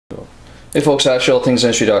Hey folks,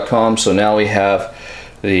 AshallThingsDentistry.com. So now we have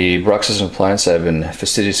the Bruxism implants that I've been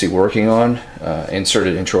fastidiously working on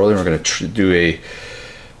inserted intraorally. We're going to do a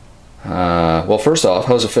well, first off,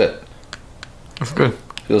 how's it fit? That's good.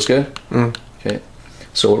 Feels good? Okay.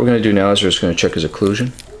 So what we're going to do now is we're just going to check his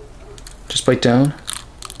occlusion. Just bite down,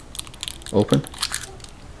 open.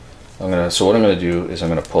 So what I'm going to do is I'm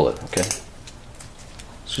going to pull it, okay?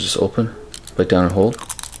 So just open, bite down and hold,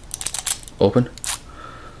 open,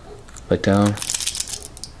 bite down,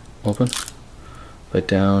 open, bite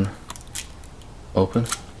down, open.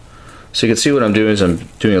 So you can see what I'm doing is I'm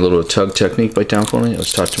doing a little tug technique. Bite down for me. It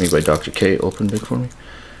was taught to me by Dr. K. Open big for me.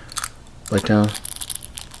 Bite down.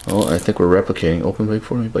 Oh, I think we're replicating. Open big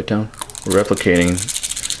for me. Bite down. We're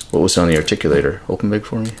replicating what was on the articulator. Open big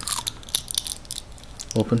for me.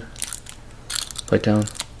 Open. Bite down.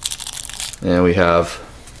 And we have.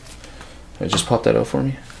 Just pop that out for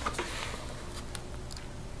me.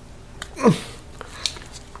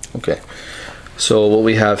 Okay. So what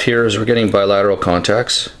we have here is we're getting bilateral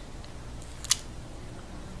contacts.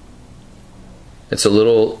 It's a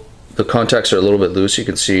little, the contacts are a little bit loose. You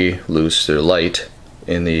can see loose, they're light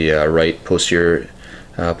in the right posterior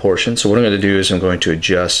portion. So what I'm going to do is I'm going to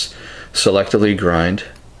adjust, selectively grind.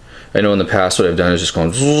 I know in the past what I've done is just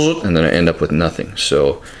gone and then I end up with nothing.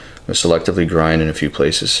 So I'm going to selectively grind in a few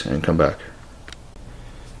places and come back.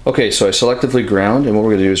 Okay, so I selectively ground, and what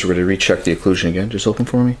we're going to do is we're going to recheck the occlusion again. Just open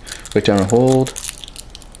for me. Bite down and hold.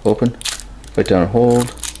 Open. Bite down and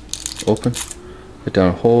hold. Open. Bite down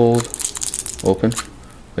and hold. Open.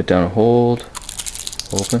 Bite down and hold.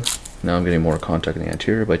 Open. Now I'm getting more contact in the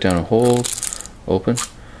anterior. Bite down and hold. Open.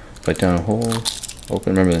 Bite down and hold.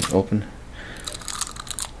 Open. Remember that. Open.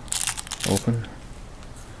 Open.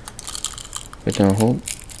 Bite down and hold.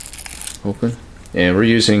 Open. And we're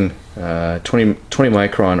using 20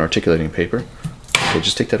 micron articulating paper. Okay,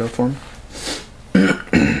 just take that out for me.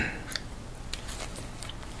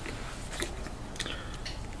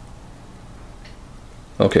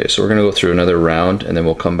 Okay, so we're going to go through another round, and then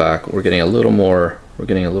we'll come back. We're getting a little more. We're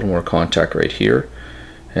getting a little more contact right here,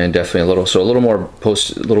 and definitely a little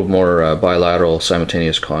more bilateral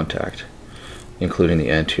simultaneous contact, including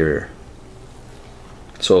the anterior.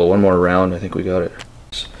 So one more round, I think we got it.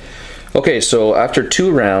 Okay, so after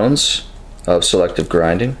 2 rounds of selective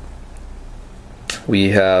grinding, we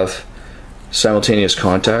have simultaneous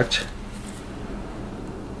contact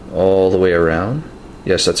all the way around.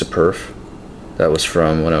 Yes, that's a perf. That was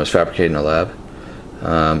from when I was fabricating a lab.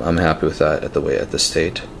 I'm happy with that at this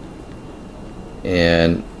state.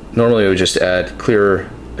 And normally I would just add clear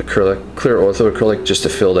ortho-acrylic just to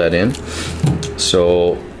fill that in.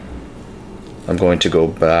 So I'm going to go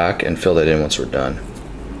back and fill that in once we're done.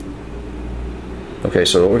 Okay,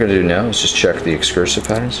 so what we're going to do now is just check the excursive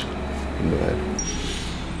patterns. Go ahead.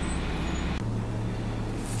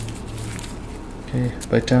 Okay,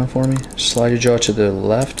 bite down for me. Slide your jaw to the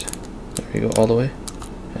left. There you go, all the way.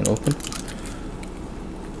 And open.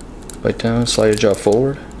 Bite down, slide your jaw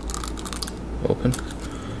forward. Open.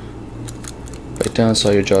 Bite down,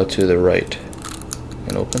 slide your jaw to the right.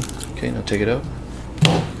 And open. Okay, now take it out.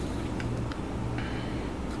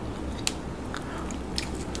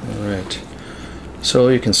 Alright. So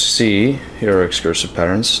you can see here are excursive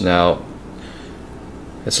patterns. Now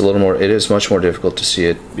it is much more difficult to see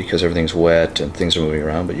it because everything's wet and things are moving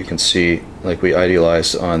around, but you can see, like we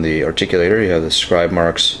idealized on the articulator, you have the scribe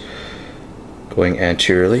marks going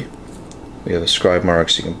anteriorly. We have the scribe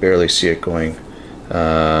marks, you can barely see it going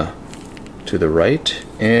to the right,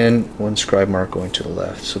 and one scribe mark going to the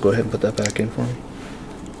left. So go ahead and put that back in for me.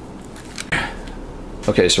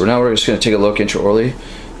 Okay, so now we're just going to take a look intraorally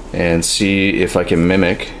and see if I can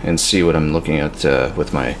mimic and see what I'm looking at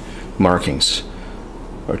with my markings.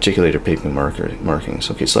 Articulator paper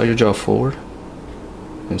markings. Okay, slide your jaw forward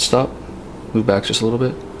and stop. Move back just a little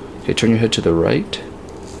bit. Okay, turn your head to the right.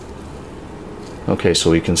 Okay,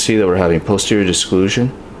 so we can see that we're having posterior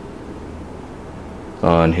disclusion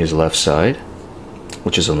on his left side,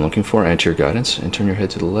 which is what I'm looking for, anterior guidance. And turn your head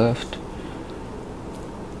to the left.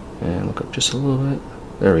 And look up just a little bit.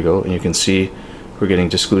 There we go. And you can see we're getting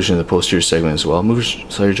disclusion in the posterior segment as well.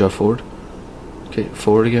 Slide your jaw forward. Okay,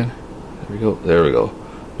 forward again. There we go. There we go.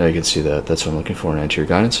 Now you can see that. That's what I'm looking for in anterior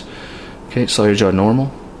guidance. Okay, slide your jaw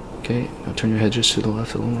normal. Okay, now turn your head just to the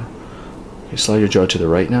left a little more. Okay, slide your jaw to the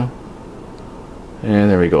right now. And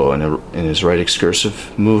there we go. In his right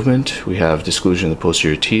excursive movement, we have disclusion in the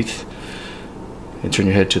posterior teeth. And turn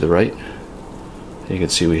your head to the right. You can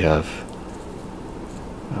see we have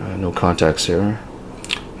no contacts there.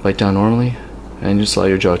 Bite down normally, and just slide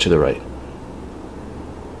your jaw to the right.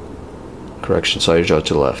 Correction, slide your jaw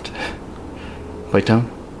to the left. Bite down.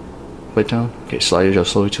 bite down. Okay, slide your jaw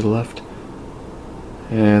slowly to the left.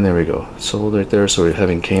 And there we go. So hold right there. So we're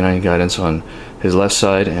having canine guidance on his left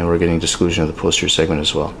side, and we're getting disclusion of the posterior segment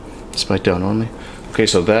as well. Just bite down normally. Okay,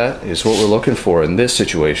 so that is what we're looking for in this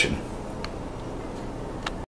situation.